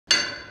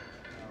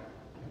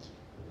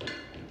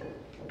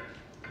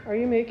Are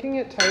you making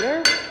it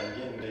tighter? I'm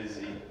getting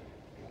busy.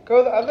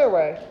 Go the other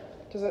way.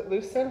 Does it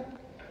loosen?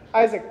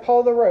 Isaac,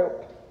 pull the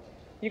rope.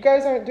 You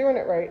guys aren't doing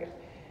it right.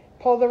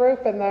 Pull the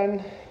rope and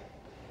then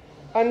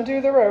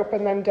undo the rope,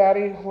 and then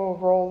Daddy will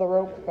roll the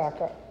rope back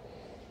up.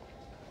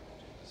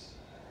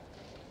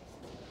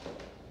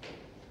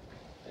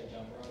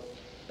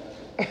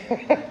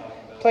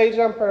 Play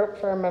jump rope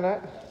for a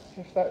minute,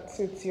 if that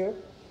suits you.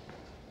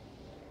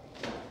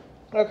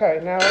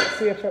 Okay, now let's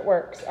see if it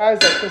works.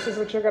 Isaac, this is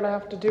what you're going to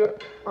have to do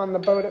on the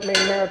boat at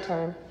Maine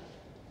Maritime.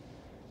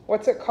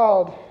 What's it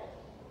called?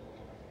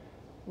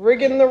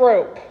 Rigging the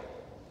rope.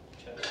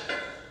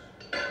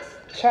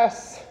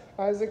 Chess.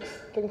 Isaac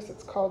thinks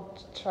it's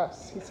called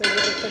chess. He says it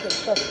looks like a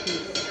chess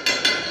piece.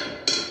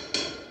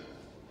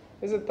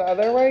 Is it the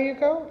other way you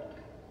go?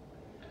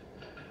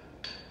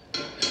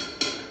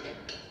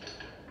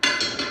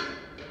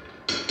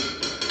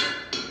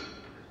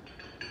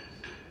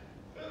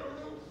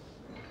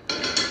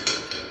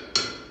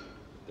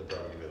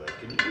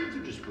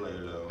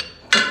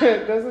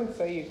 It doesn't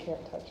say you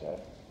can't touch it.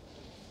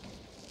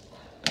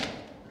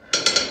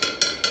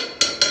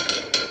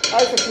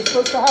 Isaac, you're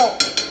supposed to help.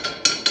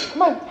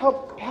 Come on,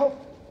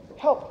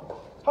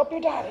 help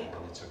your daddy.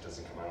 So it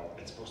doesn't come out.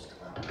 It's supposed to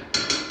come out.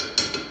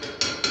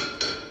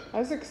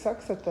 Isaac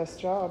sucks at this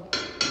job.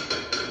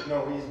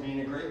 No, he's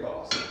being a great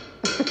boss.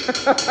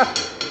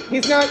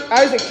 He's not.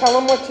 Isaac, tell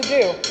him what to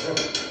do.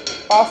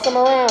 Boss him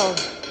around.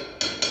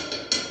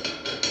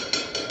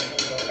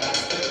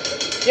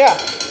 Yeah.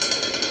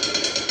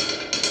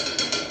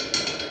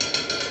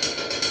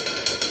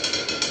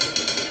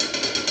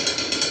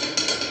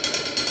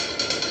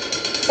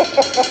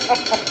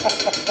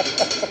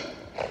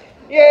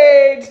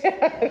 Yay,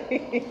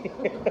 Daddy!